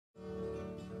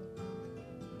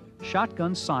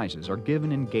Shotgun sizes are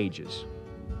given in gauges.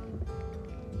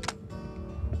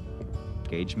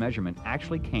 Gauge measurement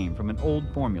actually came from an old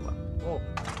formula.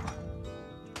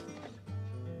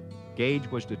 Gauge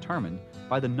was determined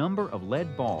by the number of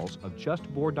lead balls of just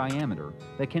bore diameter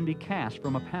that can be cast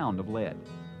from a pound of lead.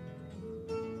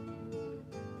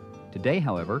 Today,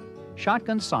 however,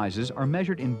 shotgun sizes are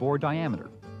measured in bore diameter.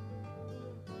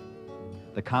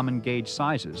 The common gauge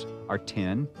sizes are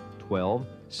 10, 12,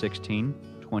 16,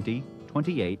 20,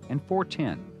 28, and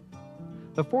 410.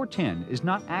 The 410 is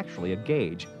not actually a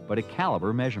gauge, but a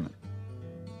caliber measurement.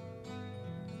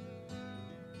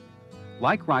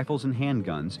 Like rifles and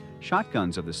handguns,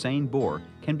 shotguns of the same bore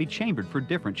can be chambered for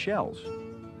different shells.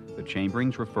 The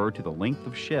chamberings refer to the length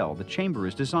of shell the chamber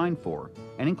is designed for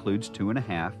and includes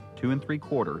 2.5, 2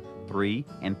 3/4, 3,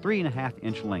 and 3.5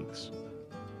 inch lengths.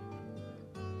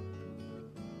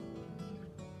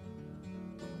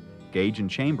 Gauge and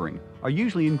chambering are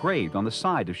usually engraved on the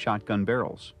side of shotgun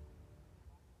barrels.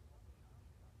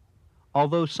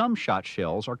 Although some shot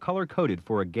shells are color-coded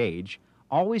for a gauge,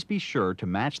 always be sure to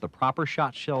match the proper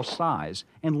shot shell size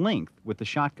and length with the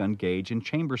shotgun gauge and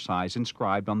chamber size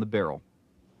inscribed on the barrel.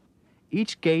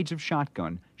 Each gauge of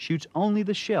shotgun shoots only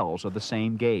the shells of the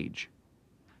same gauge.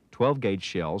 12-gauge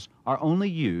shells are only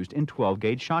used in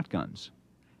 12-gauge shotguns.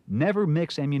 Never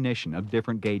mix ammunition of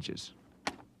different gauges.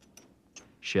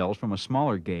 Shells from a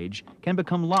smaller gauge can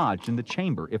become lodged in the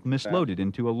chamber if misloaded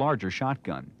into a larger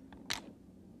shotgun.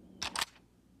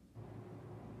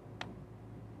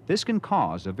 This can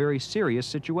cause a very serious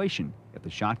situation if the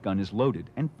shotgun is loaded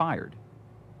and fired.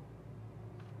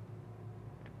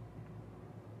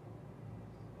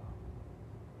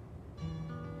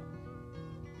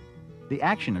 The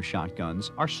action of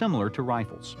shotguns are similar to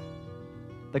rifles.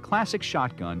 The classic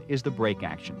shotgun is the break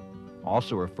action,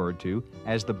 also referred to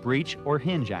as the breech or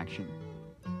hinge action.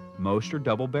 Most are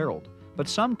double-barreled, but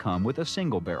some come with a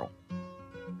single barrel.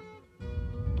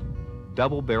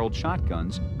 Double-barreled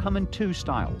shotguns come in two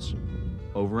styles,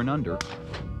 over and under,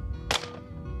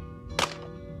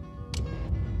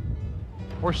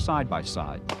 or side by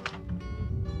side.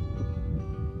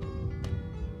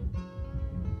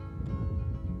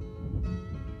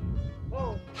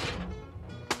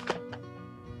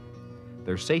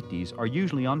 Their safeties are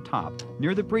usually on top,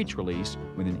 near the breech release,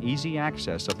 within easy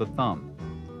access of the thumb.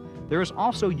 There is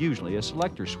also usually a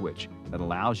selector switch that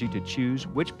allows you to choose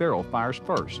which barrel fires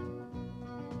first.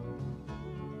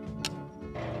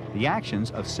 The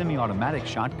actions of semi-automatic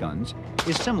shotguns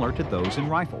is similar to those in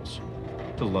rifles.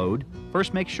 To load,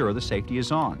 first make sure the safety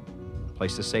is on.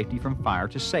 Place the safety from fire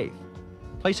to safe.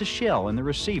 Place a shell in the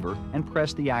receiver and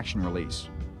press the action release.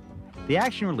 The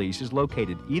action release is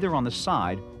located either on the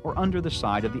side or under the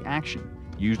side of the action,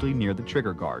 usually near the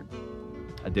trigger guard.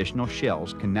 Additional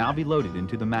shells can now be loaded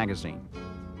into the magazine.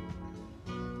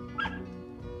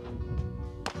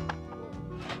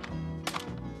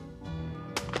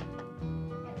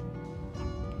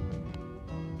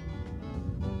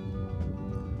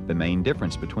 The main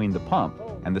difference between the pump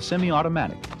and the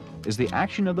semi-automatic is the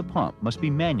action of the pump must be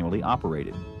manually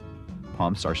operated.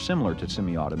 Pumps are similar to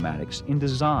semi-automatics in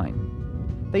design.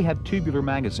 They have tubular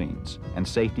magazines and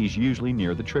safeties usually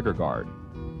near the trigger guard.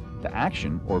 The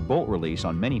action or bolt release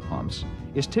on many pumps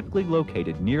is typically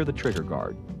located near the trigger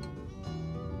guard.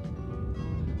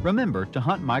 Remember, to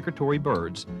hunt migratory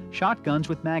birds, shotguns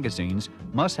with magazines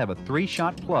must have a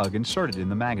 3-shot plug inserted in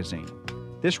the magazine.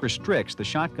 This restricts the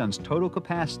shotgun's total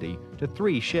capacity to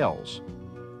 3 shells.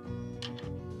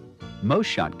 Most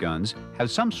shotguns have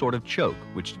some sort of choke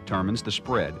which determines the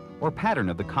spread or pattern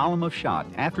of the column of shot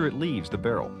after it leaves the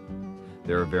barrel.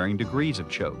 There are varying degrees of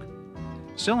choke.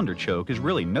 Cylinder choke is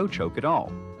really no choke at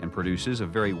all and produces a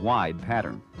very wide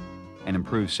pattern. An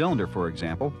improved cylinder, for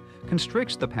example,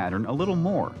 constricts the pattern a little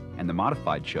more, and the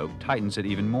modified choke tightens it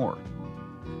even more.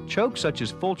 Chokes such as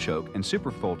full choke and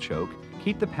super full choke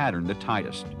keep the pattern the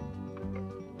tightest.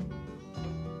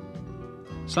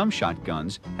 Some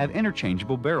shotguns have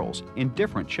interchangeable barrels in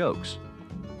different chokes.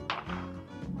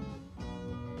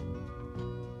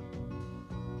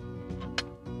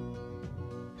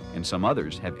 And some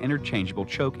others have interchangeable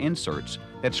choke inserts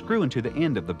that screw into the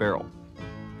end of the barrel.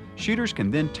 Shooters can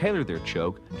then tailor their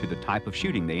choke to the type of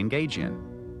shooting they engage in.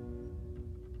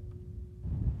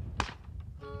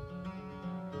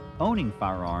 Owning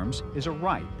firearms is a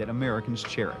right that Americans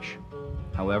cherish.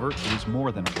 However, it is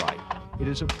more than a right. It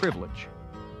is a privilege.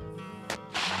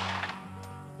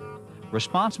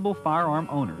 Responsible firearm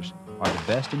owners are the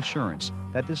best insurance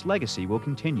that this legacy will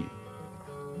continue.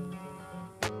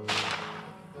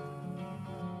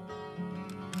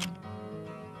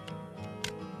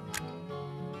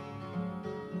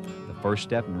 The First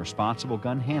step in responsible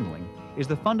gun handling is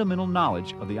the fundamental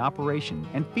knowledge of the operation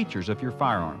and features of your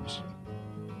firearms.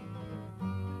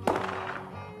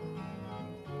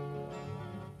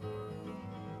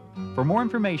 For more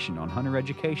information on hunter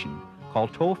education, call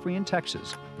toll-free in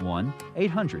Texas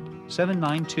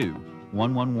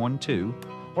 1-800-792-1112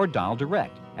 or dial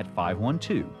direct at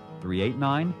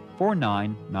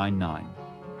 512-389-4999.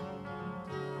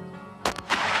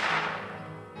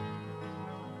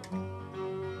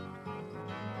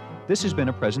 This has been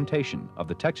a presentation of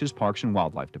the Texas Parks and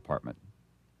Wildlife Department.